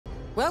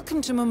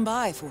Welcome to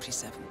Mumbai,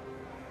 47.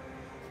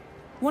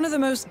 One of the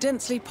most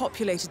densely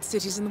populated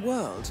cities in the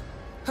world,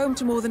 home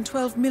to more than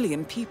 12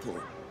 million people.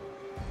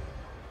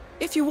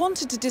 If you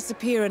wanted to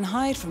disappear and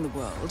hide from the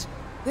world,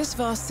 this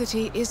vast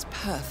city is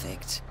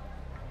perfect.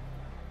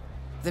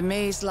 The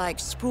maze-like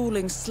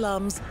sprawling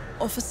slums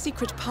offer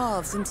secret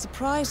paths and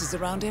surprises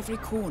around every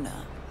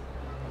corner.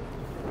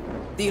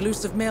 The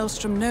elusive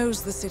Maelstrom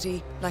knows the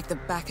city like the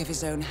back of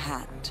his own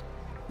hand.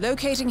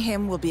 Locating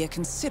him will be a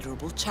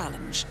considerable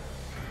challenge.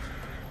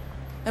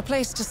 A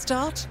place to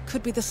start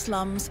could be the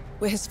slums,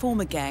 where his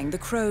former gang, the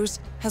Crows,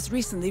 has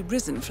recently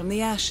risen from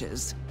the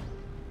ashes.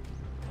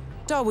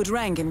 Dawood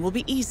Rangan will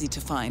be easy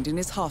to find in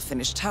his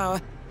half-finished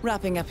tower,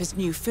 wrapping up his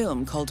new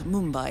film called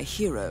Mumbai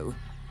Hero.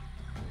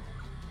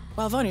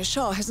 While Vanya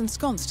Shah has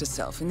ensconced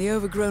herself in the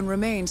overgrown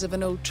remains of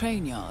an old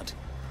train yard.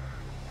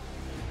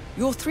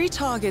 Your three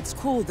targets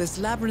call this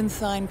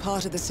labyrinthine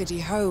part of the city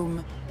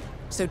home,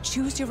 so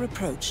choose your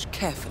approach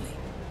carefully.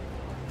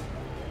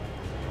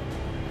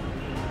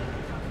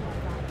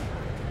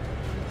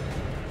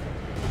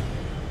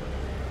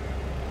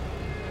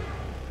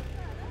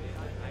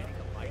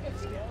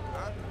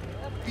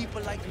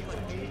 People like you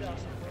and me.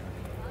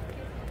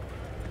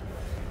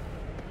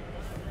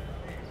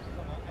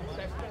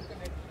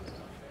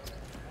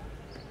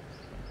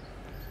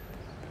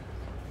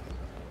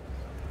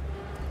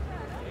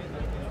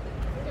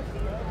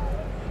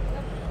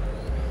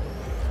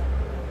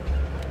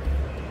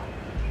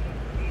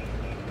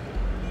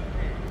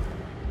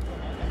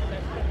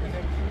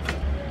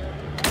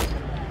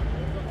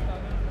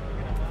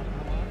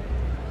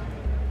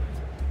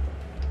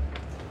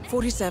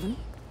 47.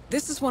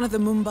 This is one of the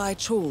Mumbai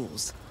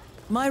chawls.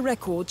 My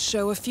records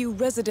show a few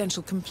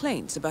residential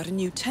complaints about a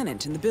new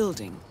tenant in the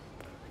building.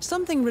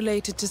 Something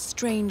related to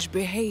strange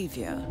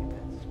behavior.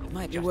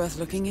 Might be worth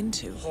looking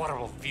into.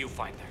 Horrible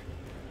viewfinder.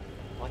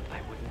 What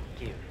I wouldn't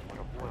give for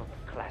a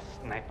world-class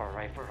sniper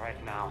rifle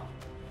right now.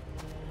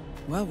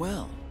 Well,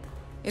 well.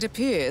 It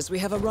appears we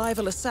have a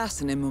rival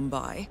assassin in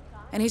Mumbai,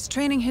 and he's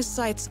training his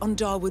sights on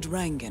Dawood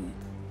Rangan.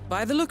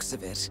 By the looks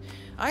of it,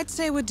 I'd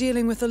say we're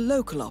dealing with a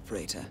local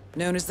operator,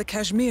 known as the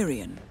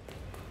Kashmirian.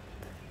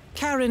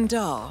 Karan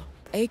Dar,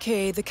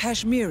 aka the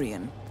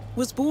Kashmirian,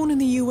 was born in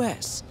the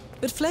US,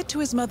 but fled to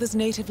his mother's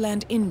native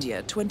land,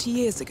 India, 20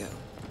 years ago,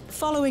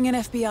 following an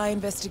FBI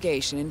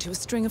investigation into a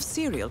string of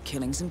serial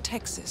killings in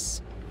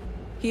Texas.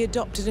 He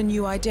adopted a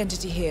new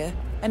identity here,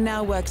 and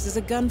now works as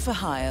a gun for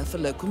hire for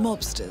local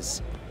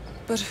mobsters.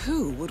 But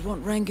who would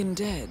want Rangan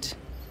dead?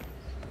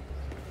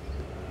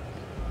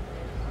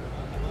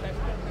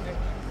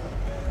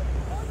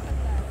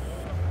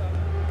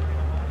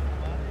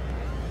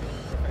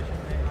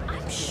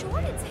 I'm sure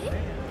it's him.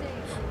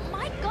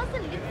 My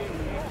cousin lives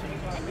here,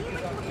 and he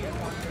went to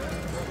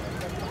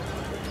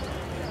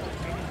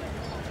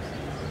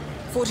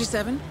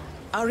 47.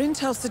 Our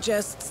intel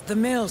suggests the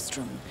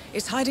Maelstrom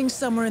is hiding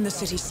somewhere in the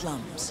city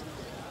slums.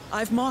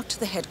 I've marked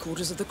the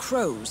headquarters of the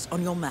Crows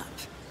on your map.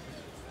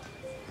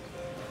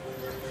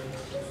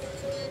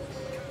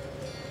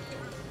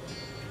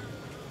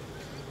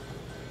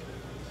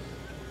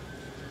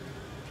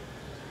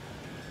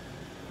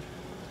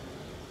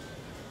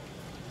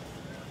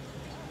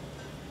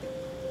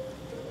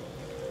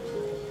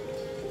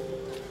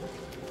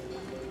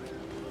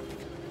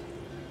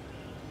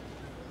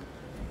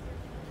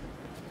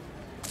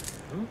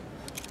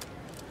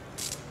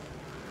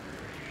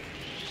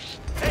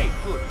 Hey,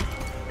 good.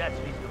 That's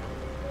reasonable.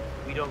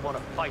 We don't want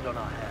to fight on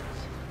our hands.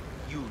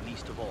 You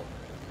least of all.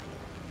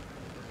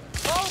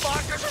 Oh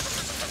my God!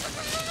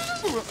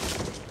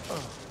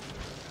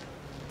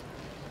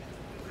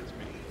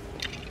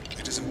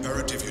 It is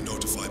imperative you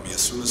notify me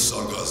as soon as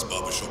Sargar's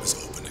barbershop is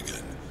open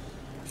again.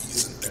 He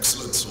is an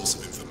excellent source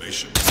of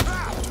information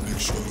to make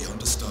sure he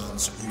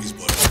understands who he's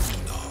working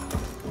for now.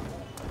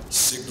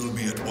 Signal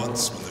me at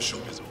once when the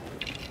shop is open.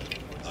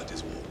 That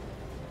is all.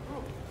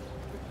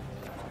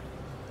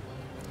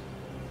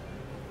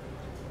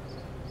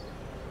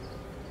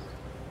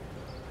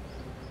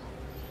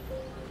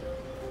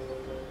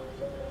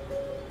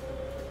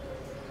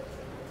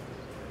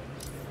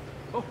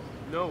 Oh,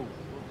 no.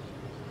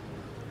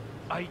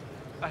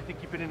 I think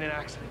you've been in an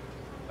accident.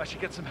 I should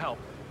get some help.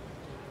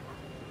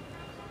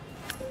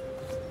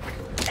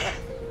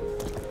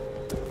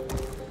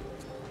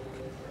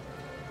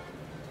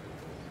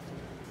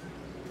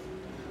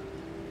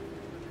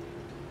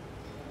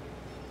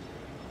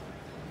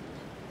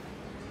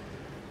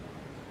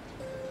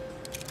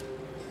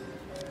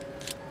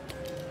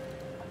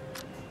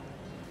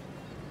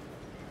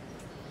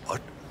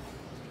 What?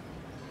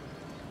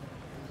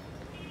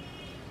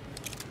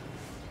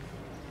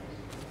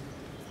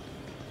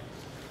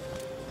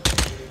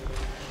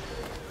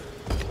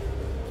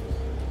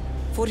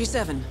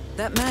 47.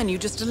 That man you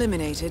just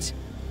eliminated.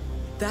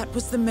 That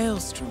was the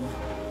Maelstrom.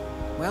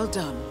 Well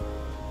done.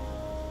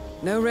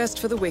 No rest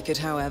for the wicked,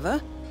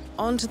 however.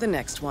 On to the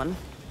next one.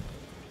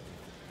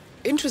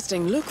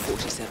 Interesting look,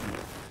 47.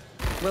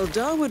 Well,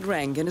 Dawood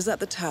Rangan is at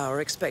the tower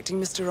expecting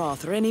Mr.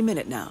 Arthur any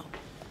minute now.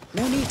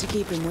 No need to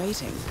keep him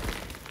waiting.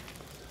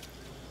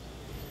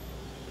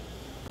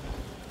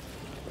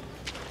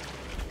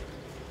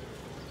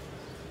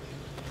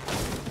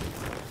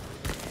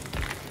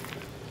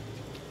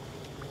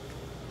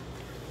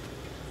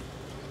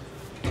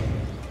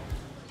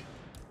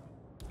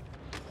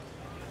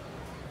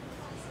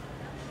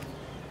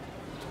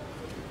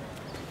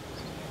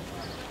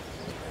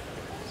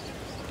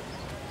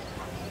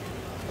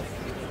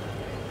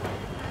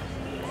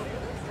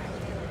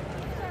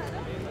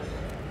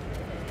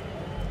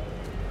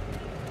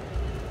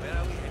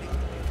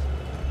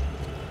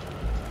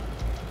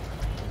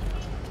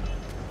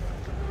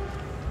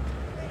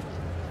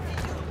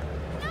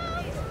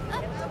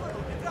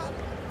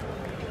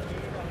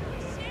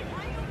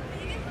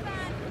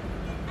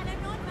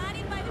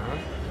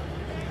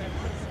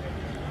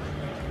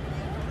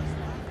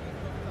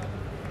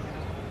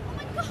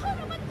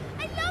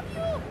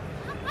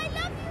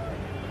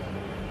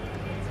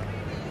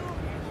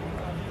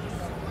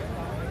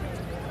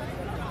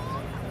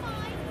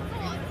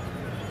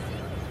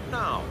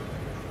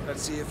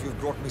 see if you've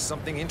brought me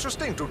something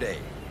interesting today.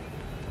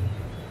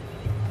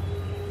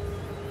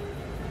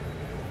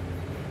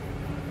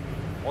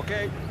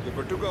 Okay, you're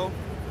good to go.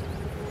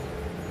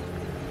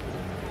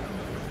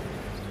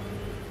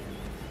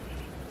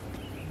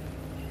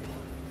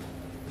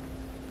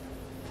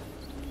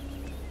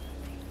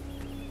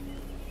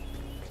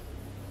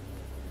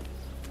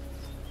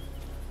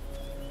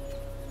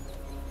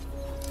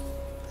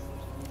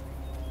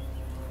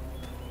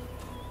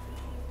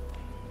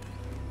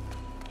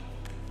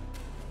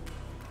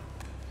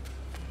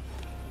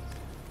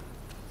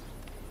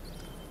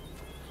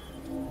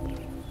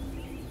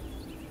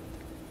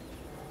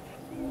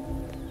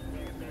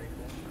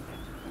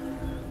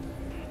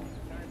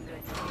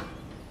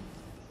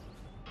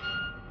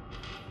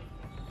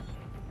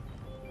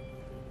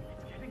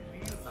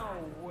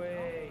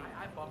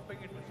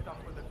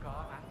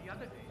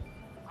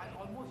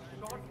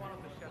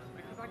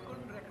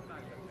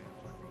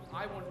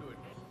 I won't do it.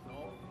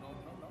 No, no,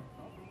 no, no,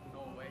 no.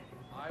 No way.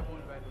 I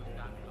won't wear those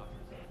damn glasses.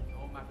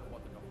 No matter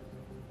what the doctor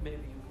says.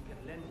 Maybe you can get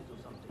lenses or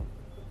something.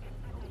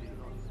 Nobody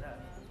knows that.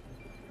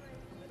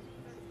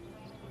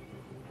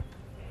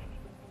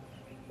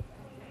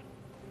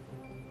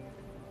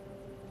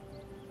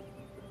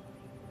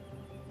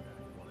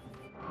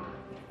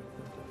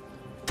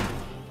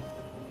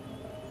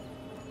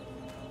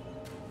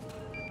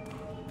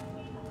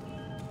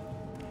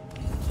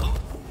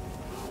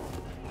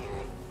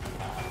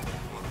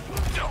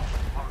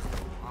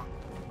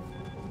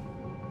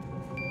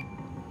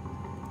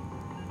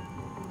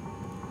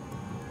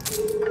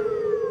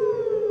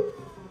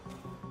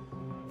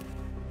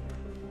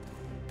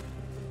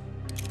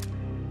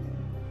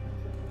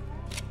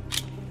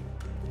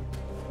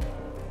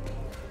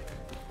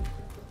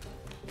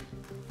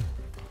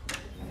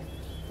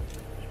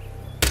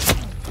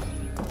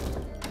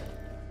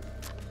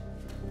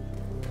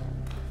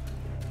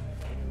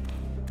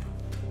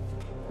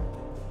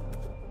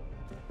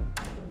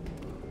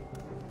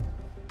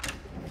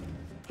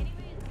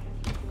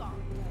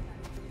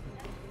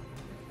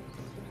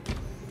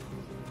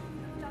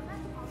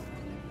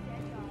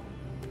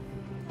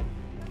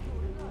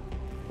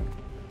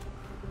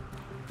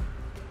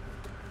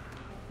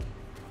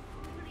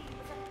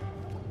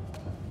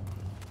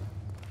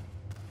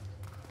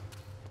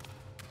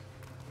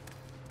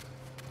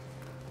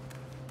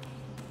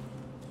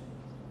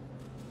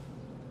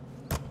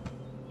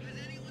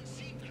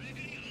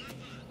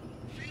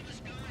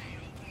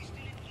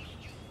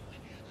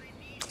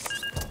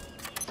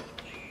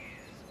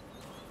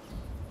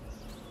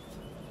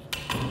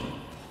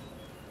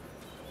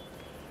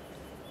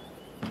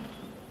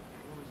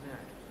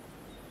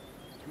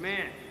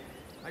 Man,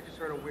 I just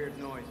heard a weird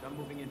noise. I'm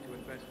moving in to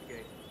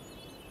investigate.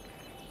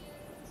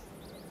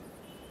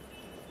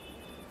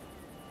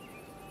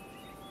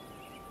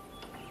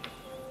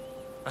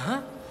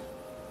 Uh-huh.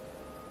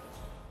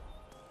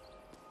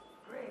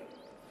 Great.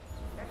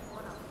 That's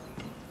what I'm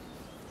seeing.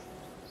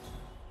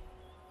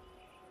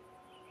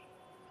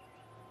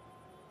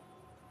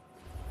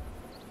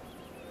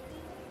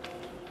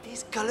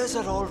 These colors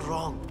are all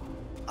wrong.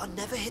 I'll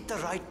never hit the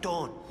right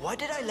tone. Why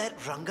did I let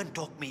Rangan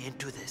talk me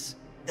into this?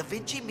 Da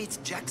Vinci meets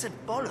Jackson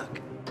Pollock.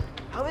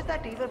 How is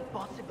that even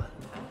possible?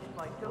 If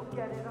I don't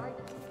get it right,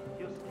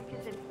 your stick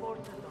is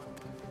enforced on.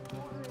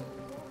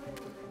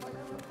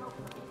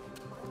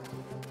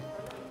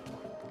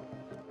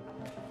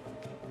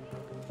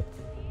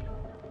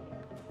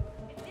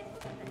 If this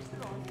was a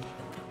restaurant, it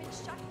would have been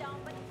shut down,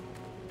 but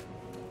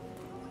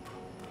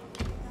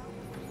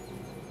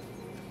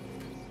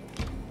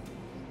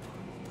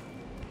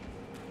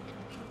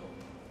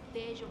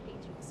there's your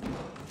catering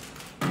service.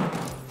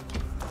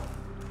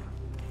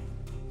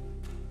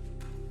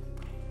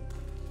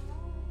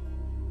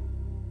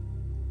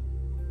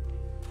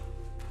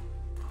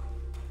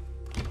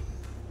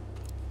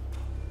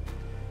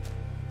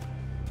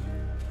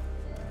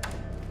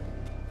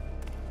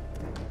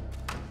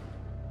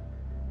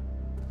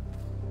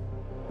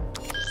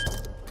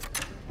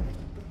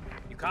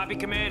 Copy,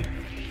 Command.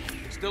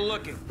 Still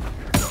looking.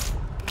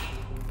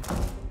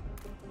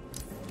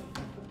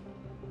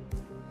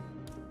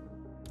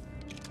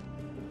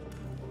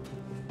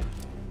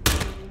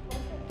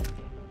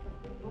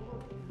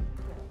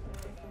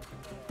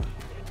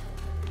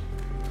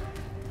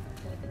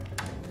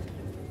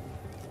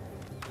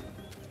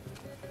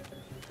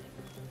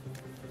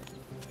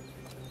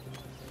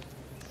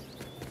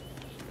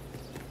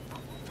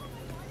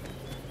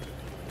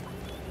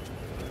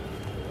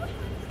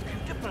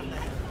 Beautiful,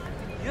 man.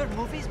 Your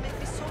movies make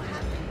me so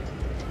happy.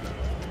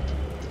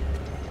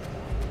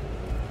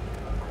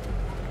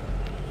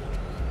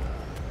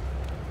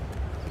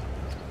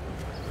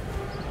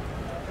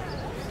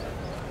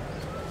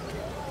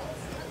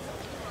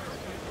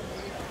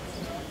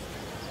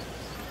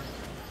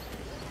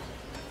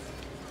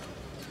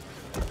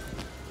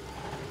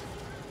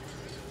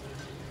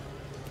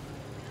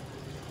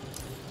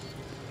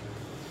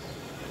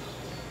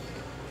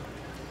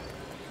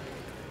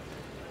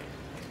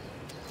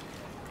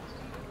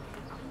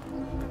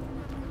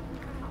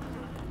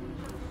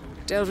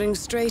 Delving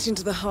straight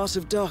into the heart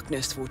of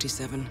darkness,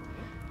 47.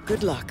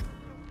 Good luck.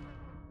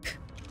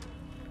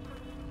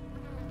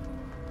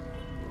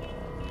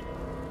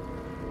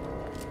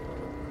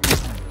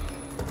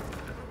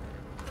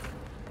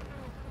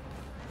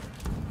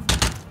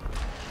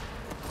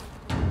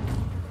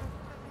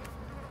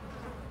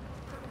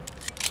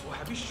 Oh,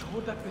 have you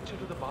showed that picture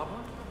to the Baba?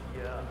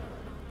 Yeah.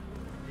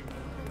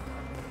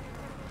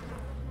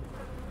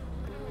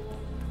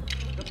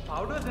 The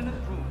powder's in his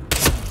room.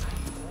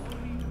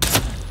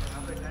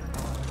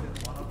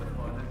 One of the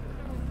furnaces.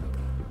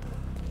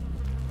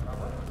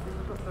 This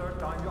is the third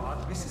time you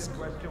asked me this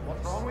question.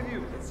 What's wrong with you?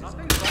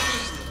 Nothing's wrong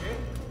with you, okay?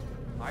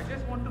 I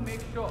just want to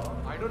make sure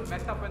I don't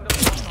mess up when the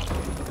boss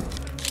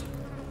comes.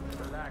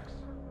 Relax.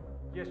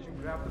 Yes, you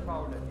grab the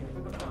powder, keep it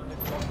in the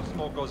furnace, once the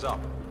smoke goes up.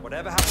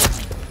 Whatever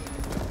happens.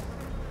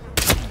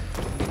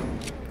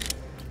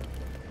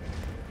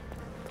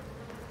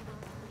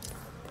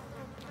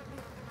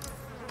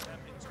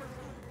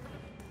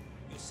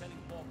 You're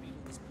selling more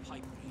people this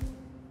pipe dream.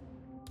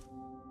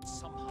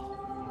 Somehow,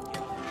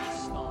 get out of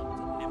this slum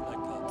to live like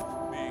a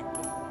big.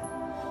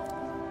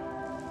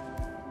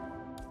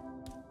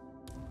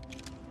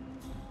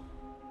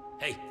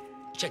 Hey,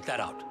 check that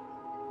out.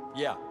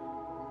 Yeah.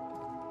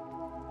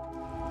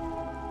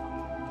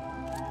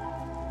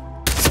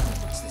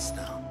 What's this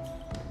now?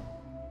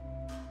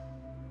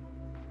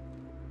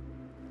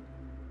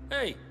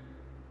 Hey.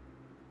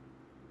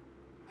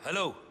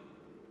 Hello.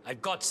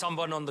 I've got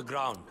someone on the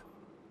ground.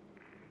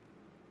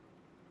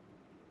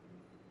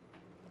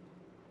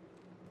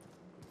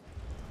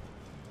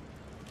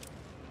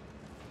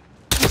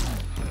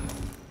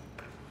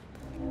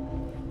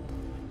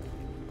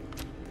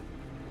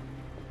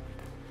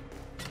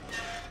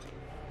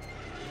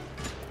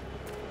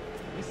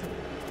 Listen,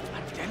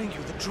 I'm telling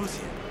you the truth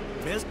here.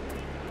 Maelstrom.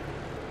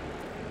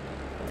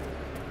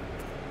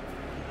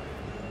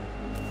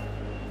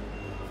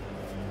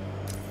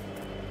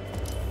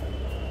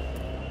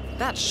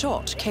 That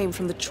shot came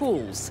from the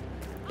trawls.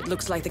 It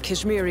looks like the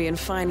Kashmirian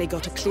finally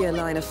got a clear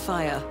line of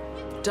fire.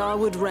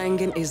 Dawood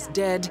Rangan is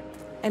dead,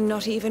 and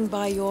not even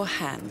by your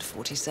hand,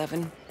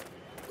 47.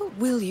 What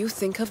will you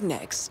think of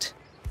next?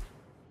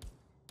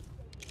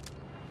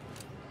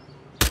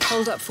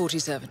 Hold up,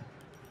 47.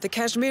 The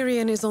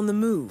Kashmirian is on the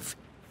move.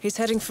 He's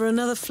heading for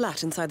another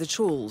flat inside the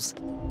trawls.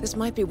 This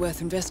might be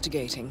worth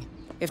investigating.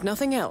 If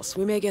nothing else,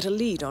 we may get a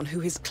lead on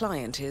who his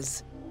client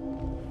is.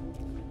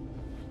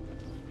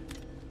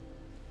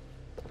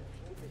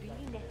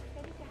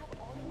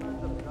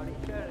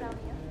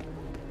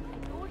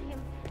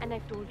 And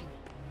I've told you,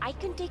 I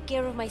can take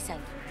care of myself.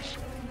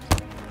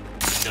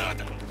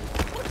 Nada.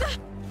 What the?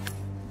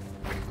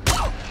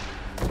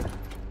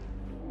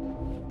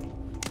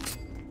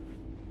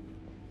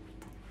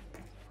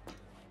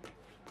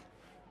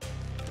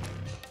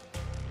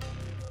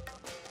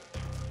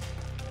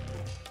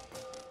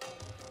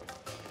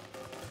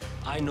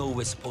 I know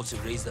we're supposed to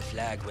raise the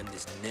flag when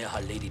this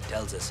Neha lady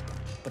tells us,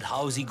 but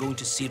how is he going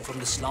to see it from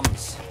the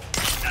slums?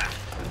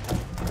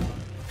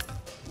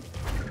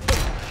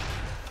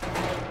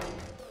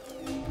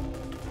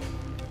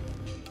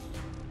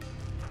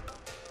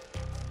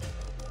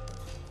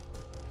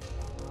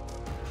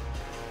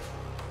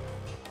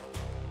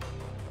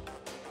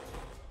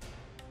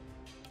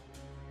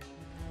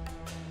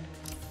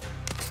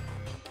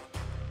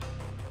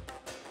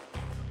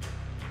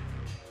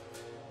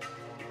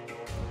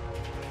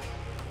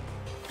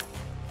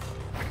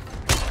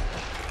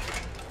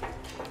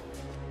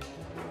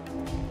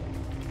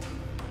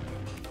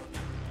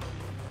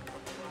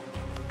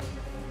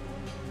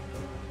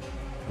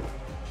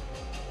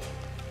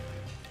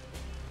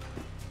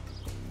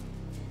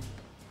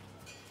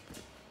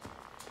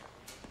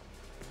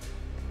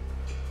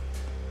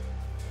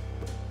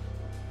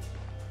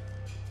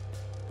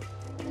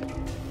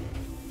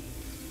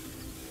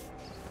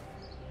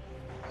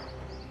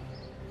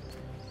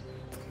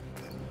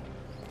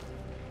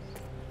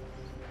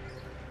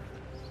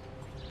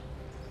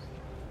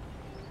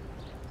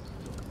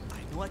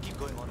 I keep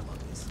going on about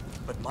this,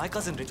 but my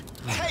cousin Rich...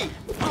 Hey!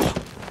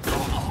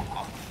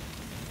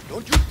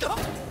 Don't you stop!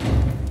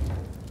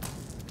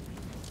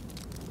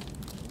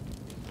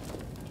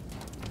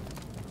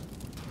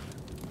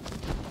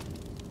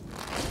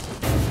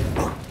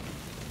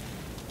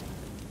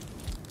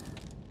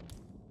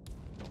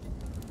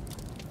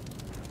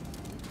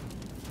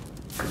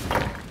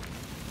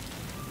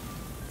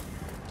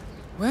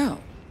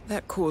 Well,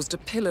 that caused a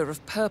pillar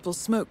of purple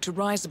smoke to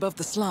rise above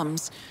the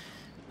slums.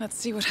 Let's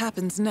see what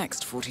happens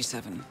next,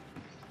 47.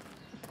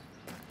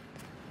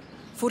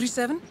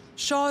 47?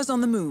 Shah is on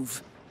the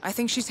move. I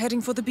think she's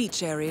heading for the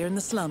beach area in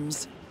the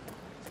slums.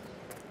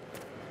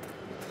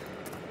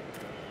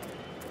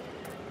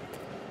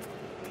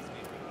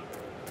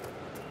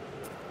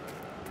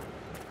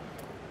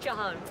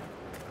 Shah.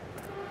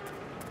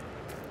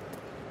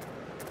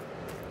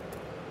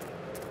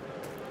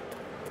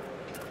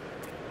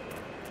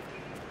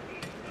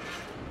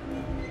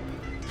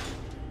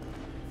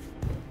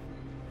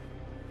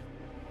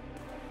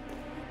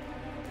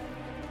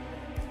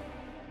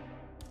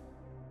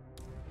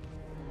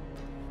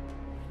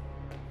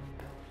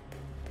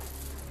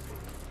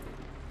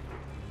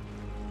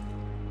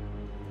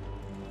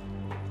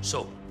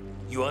 So,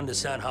 you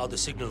understand how the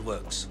signal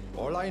works?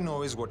 All I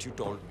know is what you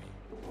told me.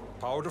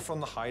 Powder from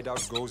the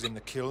hideout goes in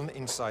the kiln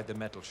inside the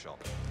metal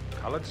shop.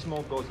 Colored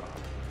smoke goes up.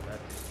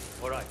 That's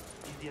it. All right,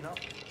 easy enough.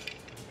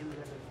 He'll let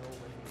us know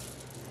when we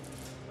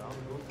down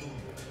goes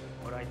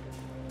soon. All right.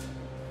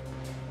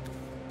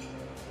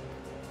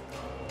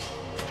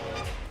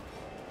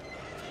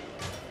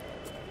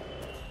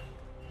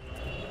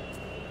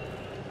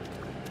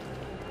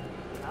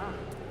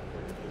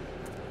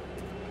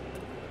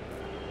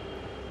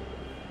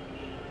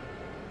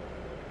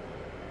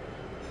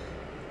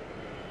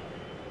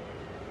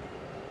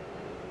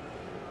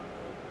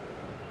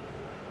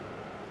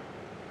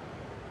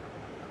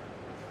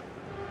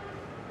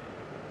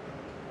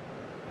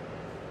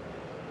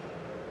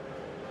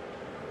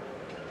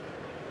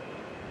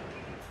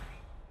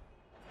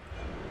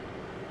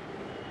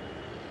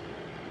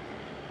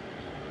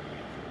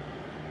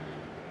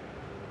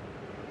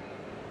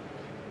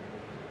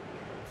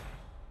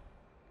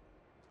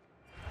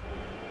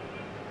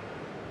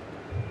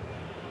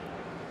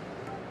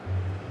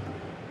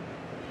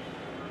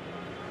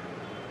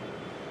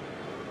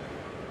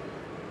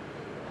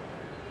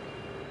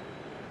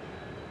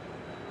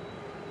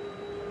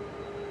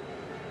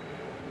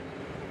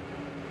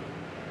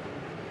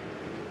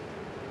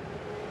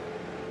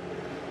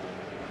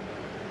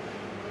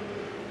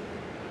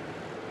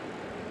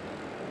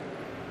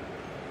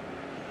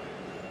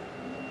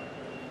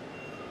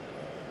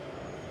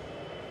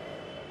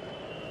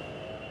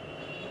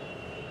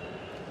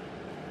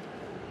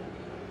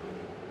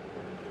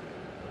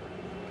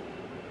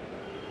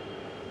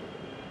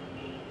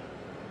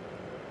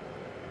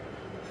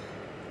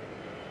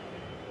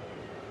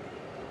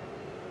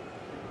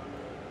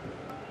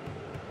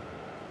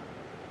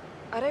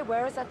 Aray,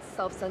 where is that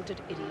self-centered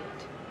idiot?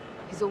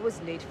 He's always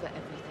late for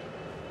everything.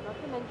 Not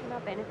to mention our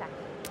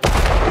benefactor.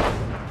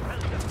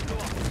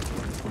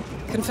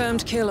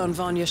 Confirmed kill on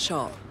Vanya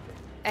Shah.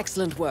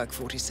 Excellent work,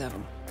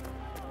 47.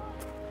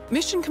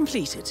 Mission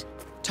completed.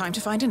 Time to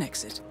find an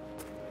exit.